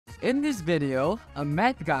In this video, a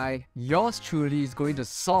math guy, yours truly, is going to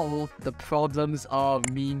solve the problems of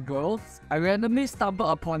Mean Girls. I randomly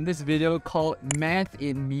stumbled upon this video called Math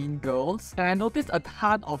in Mean Girls, and I noticed a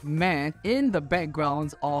ton of math in the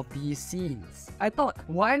backgrounds of these scenes. I thought,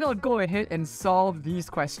 why not go ahead and solve these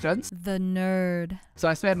questions? The nerd. So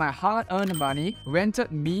I spent my hard-earned money,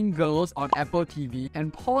 rented Mean Girls on Apple TV,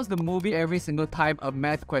 and paused the movie every single time a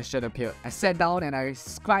math question appeared. I sat down and I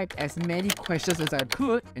scribed as many questions as I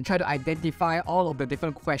could and tried to identify all of the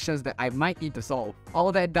different questions that I might need to solve.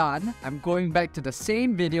 All that done, I'm going back to the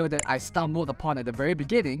same video that I stumbled upon at the very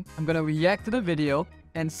beginning. I'm gonna react to the video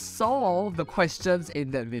and solve the questions in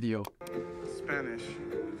that video. Spanish.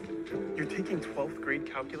 You're taking 12th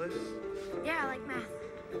grade calculus? Yeah, I like math.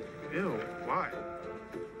 Ew, why?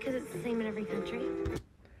 Because it's the same in every country.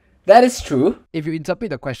 That is true. If you interpret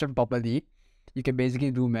the question properly, you can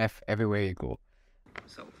basically do math everywhere you go.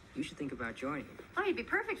 So, you should think about joining. Oh, you'd be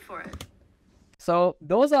perfect for it. So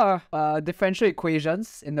those are differential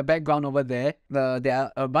equations in the background over there. There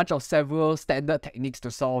are a bunch of several standard techniques to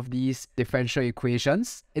solve these differential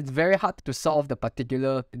equations. It's very hard to solve the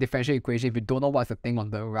particular differential equation if you don't know what's the thing on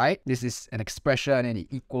the right. This is an expression and it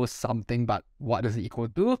equals something, but what does it equal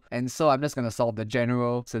to? And so I'm just going to solve the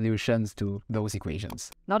general solutions to those equations.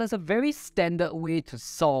 Now there's a very standard way to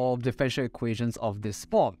solve differential equations of this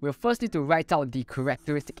form. We'll first need to write out the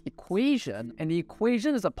characteristic equation, and the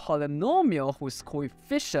equation is a polynomial whose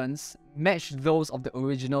coefficients match those of the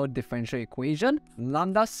original differential equation.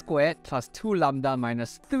 Lambda squared plus 2 lambda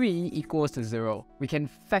minus 3 equals to 0. We can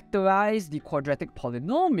factorize the quadratic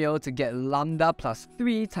polynomial to get lambda plus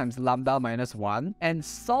 3 times lambda minus 1 and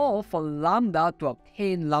solve for lambda to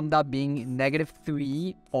obtain lambda being negative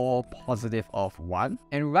 3 or positive of 1.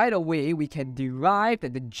 And right away, we can derive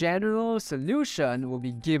that the general solution will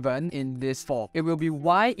be given in this form. It will be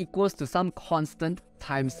y equals to some constant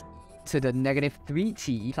times to the negative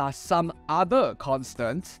 3t plus some other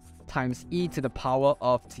constant times e to the power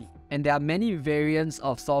of t. And there are many variants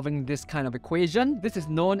of solving this kind of equation. This is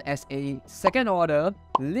known as a second order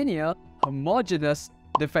linear homogeneous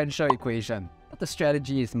differential equation. But the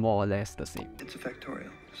strategy is more or less the same. It's a factorial,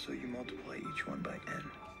 so you multiply each one by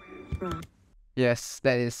n. Wrong. Yes,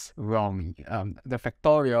 that is wrong. The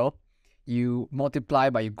factorial, you multiply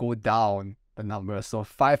but you go down the number. So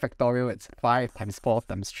 5 factorial, it's 5 times 4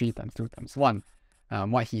 times 3 times 2 times 1.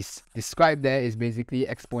 What he's described there is basically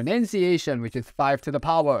exponentiation, which is 5 to the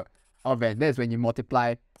power of n. That's when you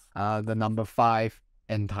multiply the number 5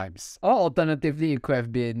 n times. Or alternatively, it could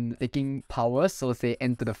have been taking powers, so say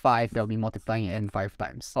n to the 5, they'll be multiplying n 5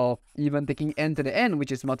 times. Or even taking n to the n,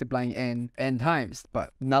 which is multiplying n times.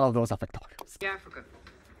 But none of those are factorials. Africa.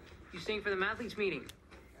 You staying for the mathletes meeting?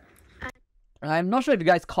 I'm not sure if you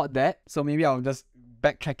guys caught that, so maybe I'll just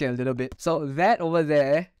backtrack it a little bit. So that over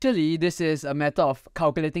there, actually, this is a matter of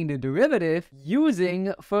calculating the derivative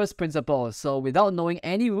using first principles. So without knowing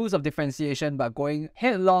any rules of differentiation, but going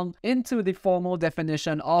headlong into the formal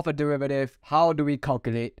definition of a derivative, how do we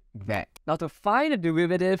calculate that? Now, to find a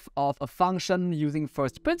derivative of a function using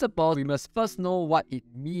first principles, we must first know what it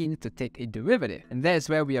means to take a derivative. And that's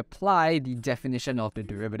where we apply the definition of the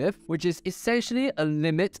derivative, which is essentially a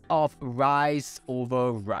limit of rise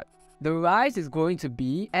over run. The rise is going to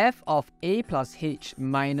be f of a plus h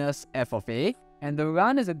minus f of a, and the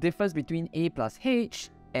run is a difference between a plus h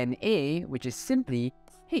and a, which is simply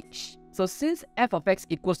h. So since f of x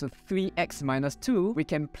equals to 3x minus 2, we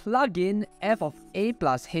can plug in f of a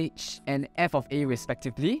plus h and f of a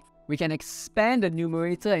respectively. We can expand the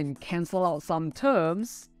numerator and cancel out some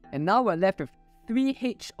terms, and now we're left with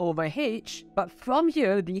 3h over h, but from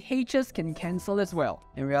here the h's can cancel as well,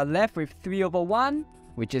 and we are left with 3 over 1,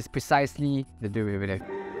 which is precisely the derivative.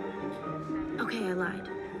 Okay, I lied.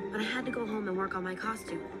 But I had to go home and work on my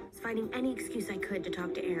costume. I was finding any excuse I could to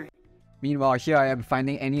talk to Aaron. Meanwhile, here I am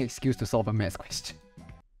finding any excuse to solve a math question.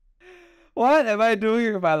 What am I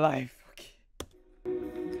doing with my life? Okay.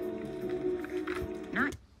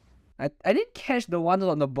 I didn't catch the ones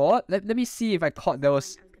on the board. Let me see if I caught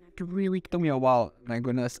those. It really took me a while. My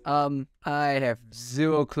goodness. I have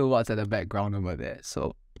zero clue what's at the background over there.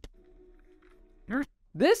 So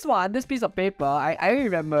this piece of paper, I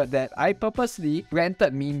remember that I purposely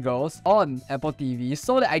rented Mean Girls on Apple TV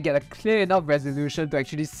so that I get a clear enough resolution to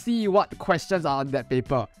actually see what questions are on that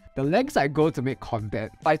paper. The lengths I go to make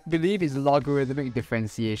content, I believe, is logarithmic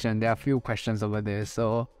differentiation. There are a few questions over there,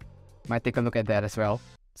 so might take a look at that as well.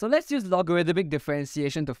 So let's use logarithmic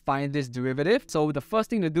differentiation to find this derivative. So the first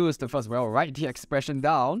thing to do is to first, write the expression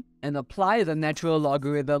down and apply the natural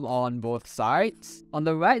logarithm on both sides. On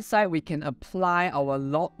the right side, we can apply our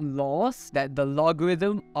log laws that the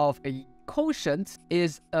logarithm of a quotient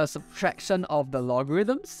is a subtraction of the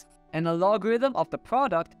logarithms, and a logarithm of the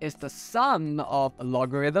product is the sum of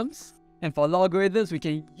logarithms. And for logarithms, we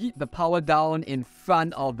can yeet the power down in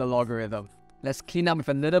front of the logarithm. Let's clean up with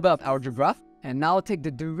a little bit of algebra, and now take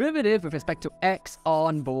the derivative with respect to x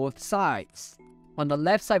on both sides. On the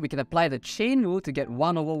left side, we can apply the chain rule to get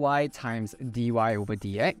 1 over y times dy over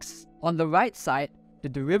dx. On the right side, the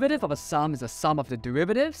derivative of a sum is the sum of the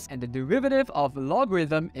derivatives, and the derivative of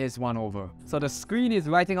logarithm is 1 over. So the screen is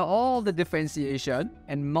writing out all the differentiation,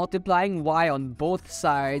 and multiplying y on both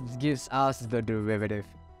sides gives us the derivative.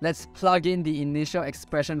 Let's plug in the initial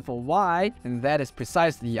expression for y, and that is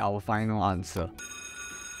precisely our final answer.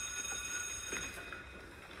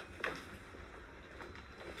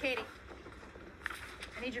 Katie,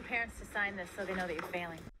 I need your parents to sign this so they know that you're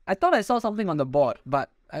failing. I thought I saw something on the board, but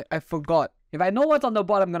I forgot. If I know what's on the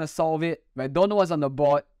board, I'm gonna solve it. If I don't know what's on the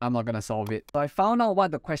board, I'm not gonna solve it. So I found out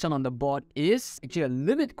what the question on the board is. Actually a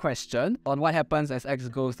limit question on what happens as x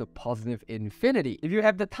goes to positive infinity. If you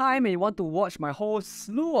have the time and you want to watch my whole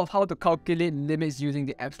slew of how to calculate limits using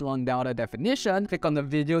the epsilon delta definition, click on the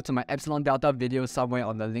video to my epsilon delta video somewhere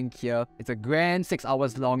on the link here. It's a grand 6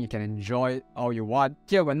 hours long. You can enjoy it all you want.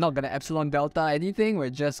 Here we're not gonna epsilon delta anything. We're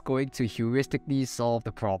just going to heuristically solve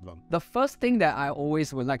the problem. The first thing that I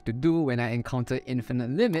always would like to do when I encounter infinite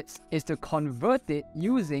limits is to convert it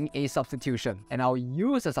using a substitution, and I'll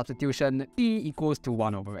use a substitution t equals to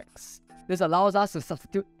 1 over x. This allows us to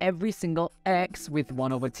substitute every single x with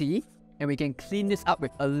 1 over t, and we can clean this up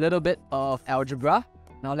with a little bit of algebra.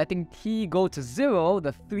 Now letting t go to 0,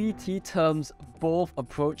 the 3t terms both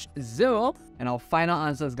approach 0, and our final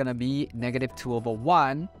answer is going to be negative 2 over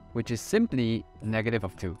 1, which is simply negative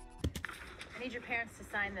of 2. I need your parents to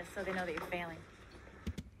sign this so they know that you're failing.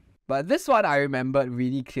 But this one I remembered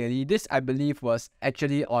really clearly. This, I believe, was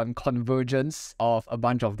actually on convergence of a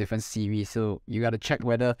bunch of different series. So you gotta check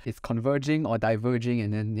whether it's converging or diverging,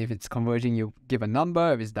 and then if it's converging, you give a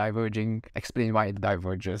number. If it's diverging, explain why it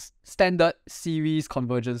diverges. Standard series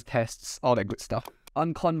convergence tests, all that good stuff.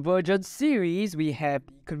 On convergence series, we have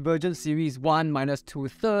convergence series 1 minus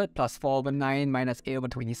 2/3 plus 4 over 9 minus 8 over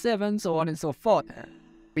 27, so on and so forth.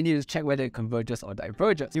 We need to check whether it converges or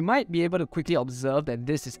diverges. You might be able to quickly observe that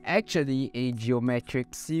this is actually a geometric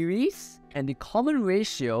series, and the common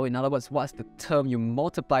ratio, in other words, what's the term you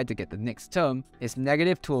multiply to get the next term, is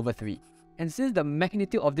negative 2 over 3. And since the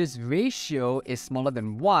magnitude of this ratio is smaller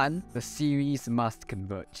than 1, the series must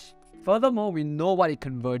converge. Furthermore, we know what it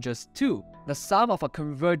converges to. The sum of a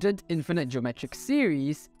convergent infinite geometric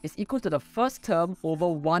series is equal to the first term over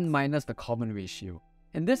 1 minus the common ratio.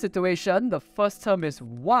 In this situation, the first term is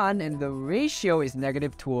 1 and the ratio is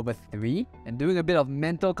negative 2 over 3. And doing a bit of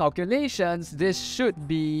mental calculations, this should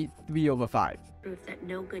be 3 over 5. Proof that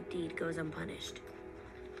no good deed goes unpunished.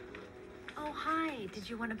 Oh, hi. Did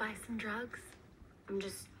you want to buy some drugs? I'm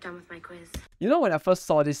just done with my quiz. You know, when I first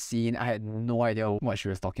saw this scene, I had no idea what she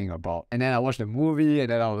was talking about. And then I watched the movie and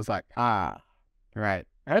then I was like, right.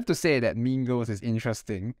 I have to say that Mean Girls is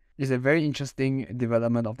interesting. It's a very interesting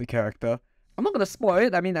development of the character. I'm not gonna spoil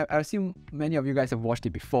it. I mean, I assume many of you guys have watched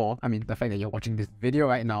it before. I mean, the fact that you're watching this video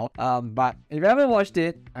right now. But if you haven't watched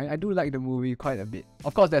it, I do like the movie quite a bit.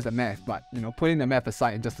 Of course, there's the math, but, you know, putting the math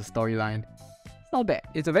aside and just the storyline, it's not bad.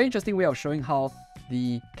 It's a very interesting way of showing how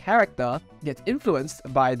the character gets influenced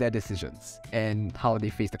by their decisions and how they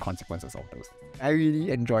face the consequences of those. I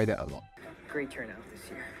really enjoy that a lot. Great turnout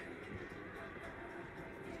this year.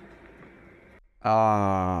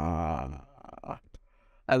 I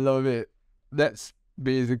love it. That's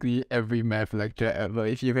basically every math lecture ever.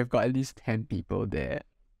 If you've got at least 10 people there,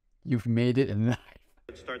 you've made it in life.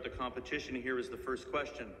 Let's start the competition. Here is the first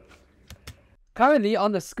question. Currently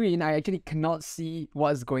on the screen, I actually cannot see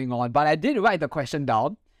what's going on, but I did write the question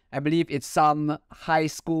down. I believe it's some high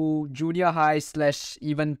school, junior high /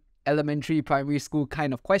 even elementary, primary school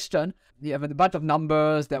kind of question. You have a bunch of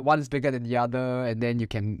numbers that one is bigger than the other, and then you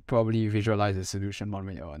can probably visualize the solution one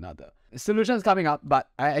way or another. The solution is coming up, but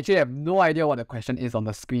I actually have no idea what the question is on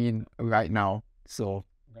the screen right now. So,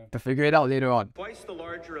 to figure it out later on. Twice the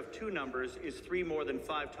larger of two numbers is 3 more than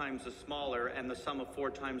 5 times the smaller, and the sum of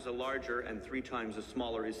 4 times the larger and 3 times the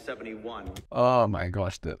smaller is 71. Oh my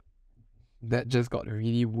gosh, that just got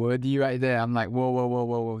really wordy right there. I'm like,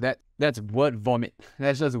 whoa. That's word vomit.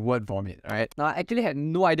 That's just word vomit, right? Now, I actually had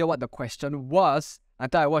no idea what the question was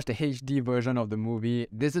until I watched the HD version of the movie.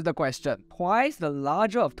 This is the question. Twice the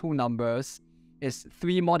larger of two numbers is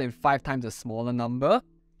 3 more than 5 times the smaller number,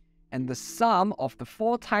 and the sum of the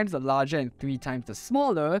 4 times the larger and 3 times the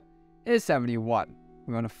smaller is 71.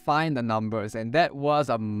 We're going to find the numbers, and that was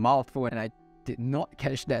a mouthful, and I did not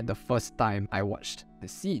catch that the first time I watched the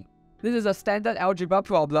scene. This is a standard algebra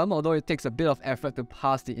problem, although it takes a bit of effort to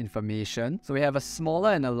pass the information. So we have a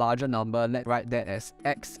smaller and a larger number. Let's write that as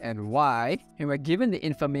x and y. And we're given the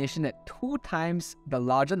information that 2 times the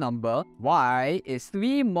larger number, y, is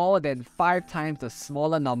 3 more than 5 times the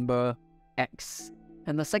smaller number, x.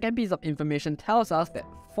 And the second piece of information tells us that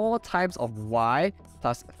 4 times of y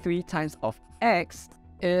plus 3 times of x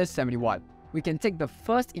is 71. We can take the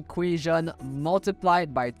first equation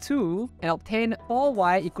multiplied by 2 and obtain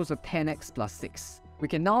 4y equals to 10x plus 6. We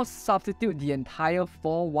can now substitute the entire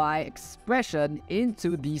 4y expression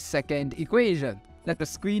into the second equation. Let the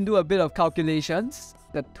screen do a bit of calculations.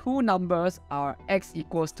 The two numbers are x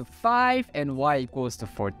equals to 5 and y equals to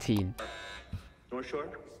 14. North Shore?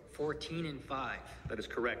 14 and 5. That is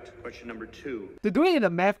correct. Question number 2. To do it in a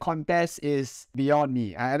math contest is beyond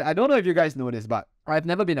me. I don't know if you guys know this, but I've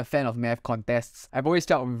never been a fan of math contests. I've always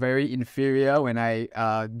felt very inferior when I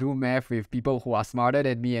do math with people who are smarter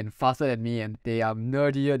than me and faster than me, and they are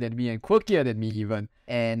nerdier than me and quirkier than me even.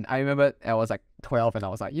 And I remember I was like 12 and I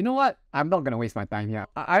was like, you know what? I'm not gonna waste my time here.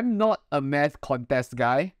 I'm not a math contest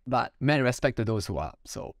guy, but mad respect to those who are.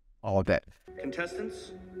 So, all of that.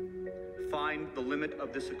 Contestants, find the limit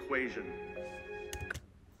of this equation.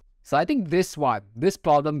 So I think this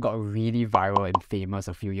problem got really viral and famous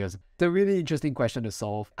a few years ago. It's a really interesting question to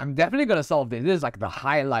solve. I'm definitely going to solve this. This is like the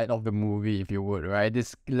highlight of the movie, if you would, right?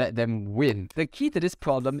 Just let them win. The key to this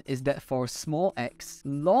problem is that for small x,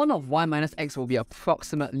 ln of 1 minus x will be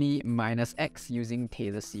approximately minus x using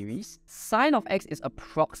Taylor series. Sine of x is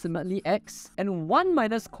approximately x. And 1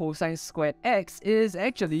 minus cosine squared x is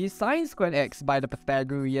actually sine squared x by the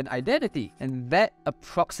Pythagorean identity. And that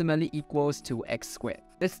approximately equals to x squared.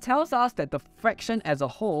 This tells us that the fraction as a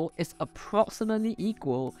whole is approximately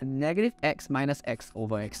equal to negative x minus x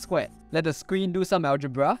over x squared. Let the screen do some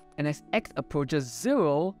algebra, and as x approaches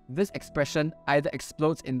 0, this expression either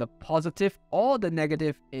explodes in the positive or the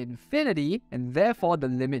negative infinity, and therefore the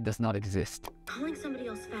limit does not exist. Calling somebody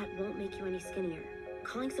else fat won't make you any skinnier.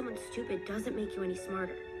 Calling someone stupid doesn't make you any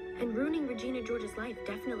smarter. And ruining Regina George's life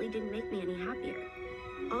definitely didn't make me any happier.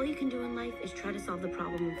 All you can do in life is try to solve the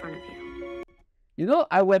problem in front of you. You know,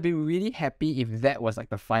 I would be really happy if that was like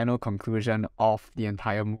the final conclusion of the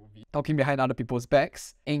entire movie. Talking behind other people's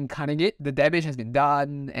backs, incarnating it, the damage has been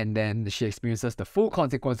done, and then she experiences the full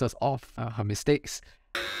consequences of her mistakes.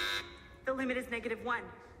 The limit is -1.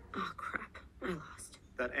 Oh crap, I lost.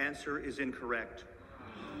 That answer is incorrect.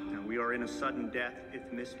 Now, we are in a sudden death.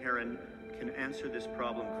 If Miss Heron can answer this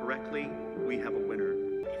problem correctly, we have a winner.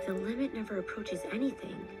 If the limit never approaches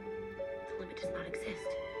anything, the limit does not exist.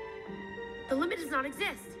 The limit does not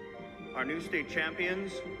exist. Our new state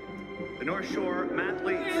champions, the North Shore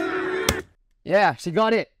Mathletes. Yeah, she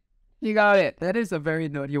got it. She got it. That is a very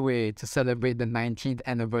nerdy way to celebrate the 19th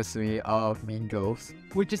anniversary of Mean Girls,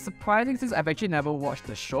 which is surprising since I've actually never watched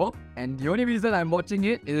the show, and the only reason I'm watching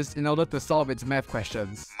it is in order to solve its math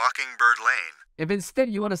questions. Mockingbird Lane. If instead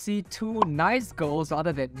you want to see two nice girls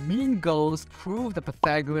rather than mean girls prove the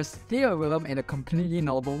Pythagoras theorem in a completely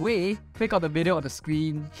normal way, click on the video on the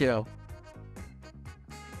screen here.